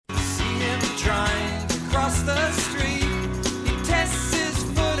across the street. He tests his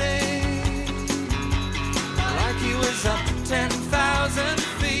footing like he was up 10,000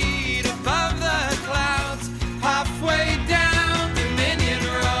 feet above the clouds, halfway down Dominion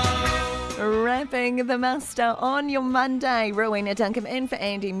Road. Wrapping the muster on your Monday, Rowena Duncum in for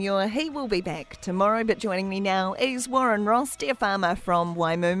Andy Muir. He will be back tomorrow, but joining me now is Warren Ross, deer farmer from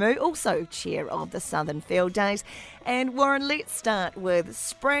Waimumu, also chair of the Southern Field Days. And Warren, let's start with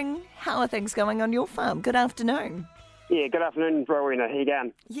spring. How are things going on your farm? Good afternoon. Yeah, good afternoon, Rowena. How you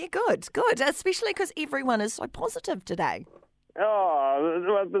going? Yeah, good, especially because everyone is so positive today. Oh,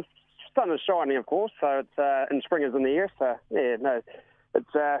 well, the sun is shining, of course, so it's and spring is in the air, so yeah, no,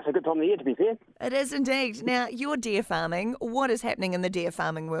 it's a good time of the year, to be fair. It is indeed. Now, you're deer farming. What is happening in the deer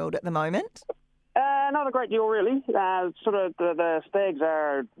farming world at the moment? Not a great deal, really. Sort of the stags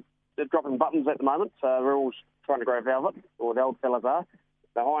they're dropping buttons at the moment, so we're all trying to grow velvet, or the old fellas are.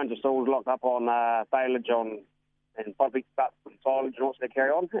 The hinds are still locked up on silage and public butts and silage and also they carry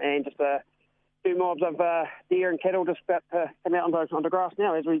on, and just a few mobs of deer and cattle just about to come out onto grass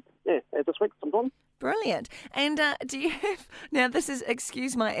now as this week sometime. Brilliant. And do you have, now this is,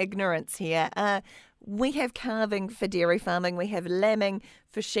 excuse my ignorance here, we have calving for dairy farming, we have lambing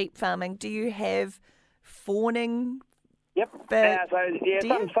for sheep farming. Do you have fawning? Yep.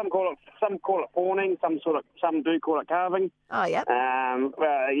 Some call it fawning, some do call it calving. Oh, yeah.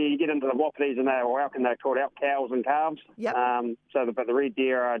 Well, you get into the wappies and they're called out cows and calves. Yep. But the red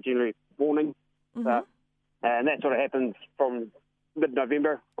deer are generally fawning. Mm-hmm. And that sort of happens from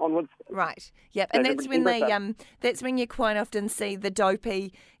mid-November onwards. Right. Yep. And that's when that's when you quite often see the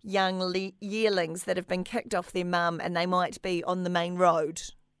dopey young yearlings that have been kicked off their mum and they might be on the main road,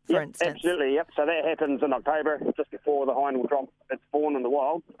 for instance. Absolutely, yep. So that happens in October, just before the hind will drop its fawn in the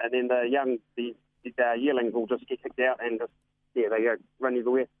wild, and then the yearlings will just get kicked out and they go run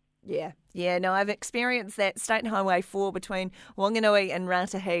everywhere. Yeah, no, I've experienced that. State Highway 4 between Wanganui and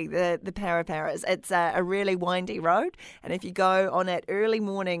Ratahi, the Paraparas. It's a really windy road, and if you go on it early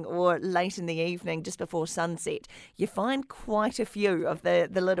morning or late in the evening, just before sunset, you find quite a few of the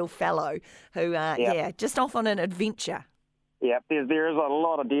little fellow who are, just off on an adventure. Yeah, there is a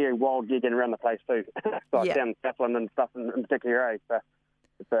lot of deer, wild deer getting around the place too, like down Southland and stuff in particular. So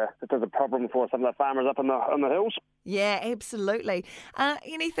it is a problem for some of the farmers up in the hills. Yeah, absolutely.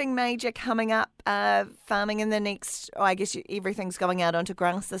 Anything major coming up farming in the next, I guess everything's going out onto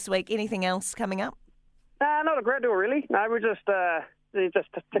grass this week. Anything else coming up? Not a great deal, really. No, we just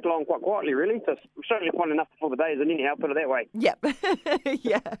tick along quite quietly, really. Just certainly quite enough before the days, and anyhow, put it that way. Yep.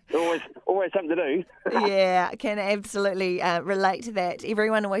 Yeah. Always something to do. Yeah, I can absolutely relate to that.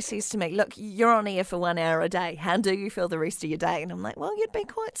 Everyone always says to me, look, you're on air for 1 hour a day. How do you feel the rest of your day? And I'm like, well, you'd be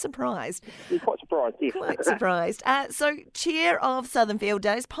quite surprised. You're quite surprised, yes. Quite surprised. So, Chair of Southern Field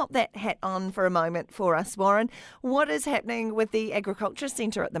Days, pop that hat on for a moment for us, Warren. What is happening with the Agriculture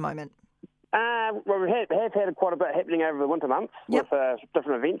Centre at the moment? Well, we have had quite a bit happening over the winter months with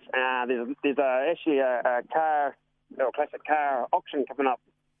different events. There's actually a classic car auction coming up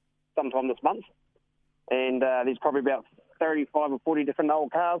sometime this month, and there's probably about 35 or 40 different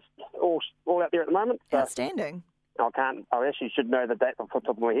old cars all out there at the moment. So outstanding. I actually should know the date off the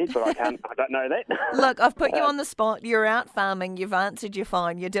top of my head, but I don't know that. Look, I've put you on the spot. You're out farming. You've answered your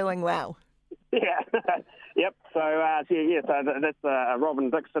phone. You're doing well. Yeah. Yep. So that's Robin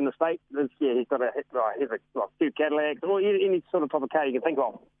Dixon estate. He's got a few Cadillacs, or any sort of type of car you can think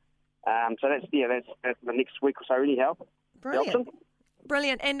of. So that's the next week or so anyhow.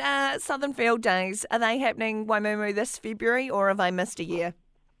 Brilliant. And Southern Field Days, are they happening Waimumu this February, or have I missed a year?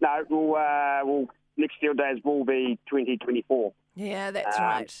 No, we'll next Field Days will be 2024. Yeah, that's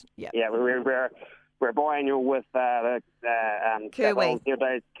right. Yep. Yeah, we're biannual with the Kirwi. Field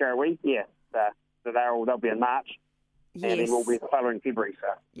Days Kirwi. Yeah. So they'll be in March, yes. And then we'll be the following February. So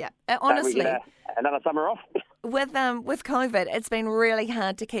yeah, honestly, so we get another summer off. With COVID, it's been really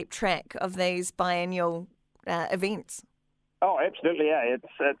hard to keep track of these biannual events. Oh, absolutely, yeah.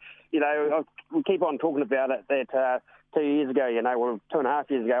 It's we keep on talking about it. That 2 years ago, 2.5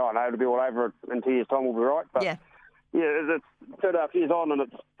 years ago, I know it'll be all over in 2 years' time. We'll be right, but yeah, it's 2.5 years on, and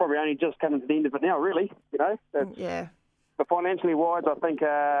it's probably only just coming to the end of it now. Really, yeah. But financially wise, I think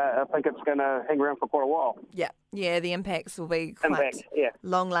it's going to hang around for quite a while. Yeah, the impacts will be quite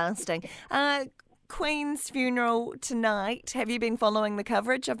long lasting. Queen's funeral tonight. Have you been following the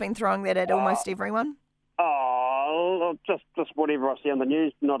coverage? I've been throwing that at almost everyone. Oh, just whatever I see on the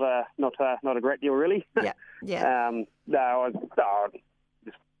news. Not a great deal, really. Yeah. I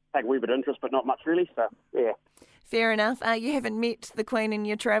just take a wee bit of interest, but not much really. So yeah. Fair enough. You haven't met the Queen in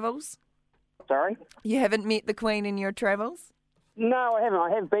your travels? Sorry? You haven't met the Queen in your travels? No, I haven't.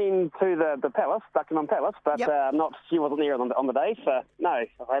 I have been to the palace, Duncum Palace, but Yep. she wasn't there on the day, so no, I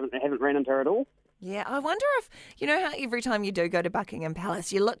haven't ran into her at all. Yeah, I wonder if, you know how every time you do go to Buckingham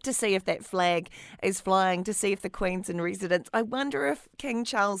Palace, you look to see if that flag is flying, to see if the Queen's in residence. I wonder if King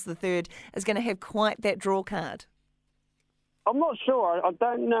Charles III is going to have quite that draw card. I'm not sure. I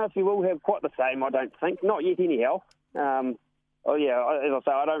don't know if he will have quite the same, I don't think. Not yet, anyhow. Oh, yeah, as I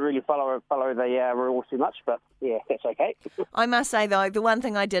say, I don't really follow the rules too much, but yeah, that's okay. I must say, though, the one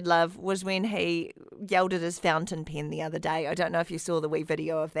thing I did love was when he yelled at his fountain pen the other day. I don't know if you saw the wee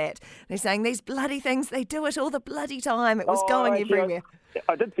video of that. They're saying, these bloody things, they do it all the bloody time. It was going everywhere.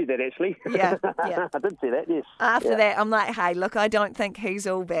 I did see that, actually. Yeah. I did see that, yes. After that, I'm like, hey, look, I don't think he's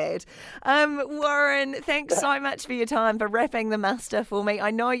all bad. Warren, thanks so much for your time, for wrapping the muster for me. I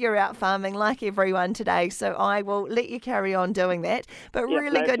know you're out farming like everyone today, so I will let you carry on doing that. But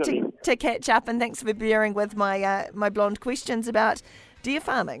really good to catch up, and thanks for bearing with my my blonde questions about deer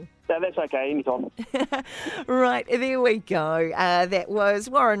farming. No, that's okay, anytime. Right, there we go. That was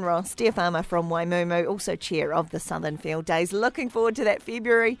Warren Ross, deer farmer from Waimumu, also chair of the Southern Field Days. Looking forward to that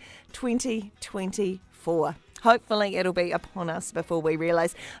February 2024. Hopefully it'll be upon us before we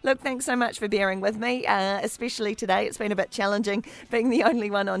realise. Look, thanks so much for bearing with me, especially today. It's been a bit challenging being the only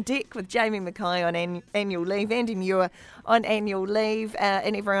one on deck with Jamie Mackay on annual leave, Andy Muir on annual leave,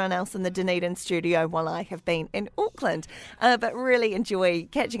 and everyone else in the Dunedin studio while I have been in Auckland. But really enjoy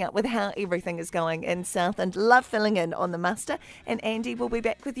catching up with how everything is going in South, and love filling in on the muster. And Andy will be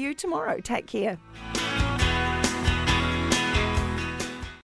back with you tomorrow. Take care.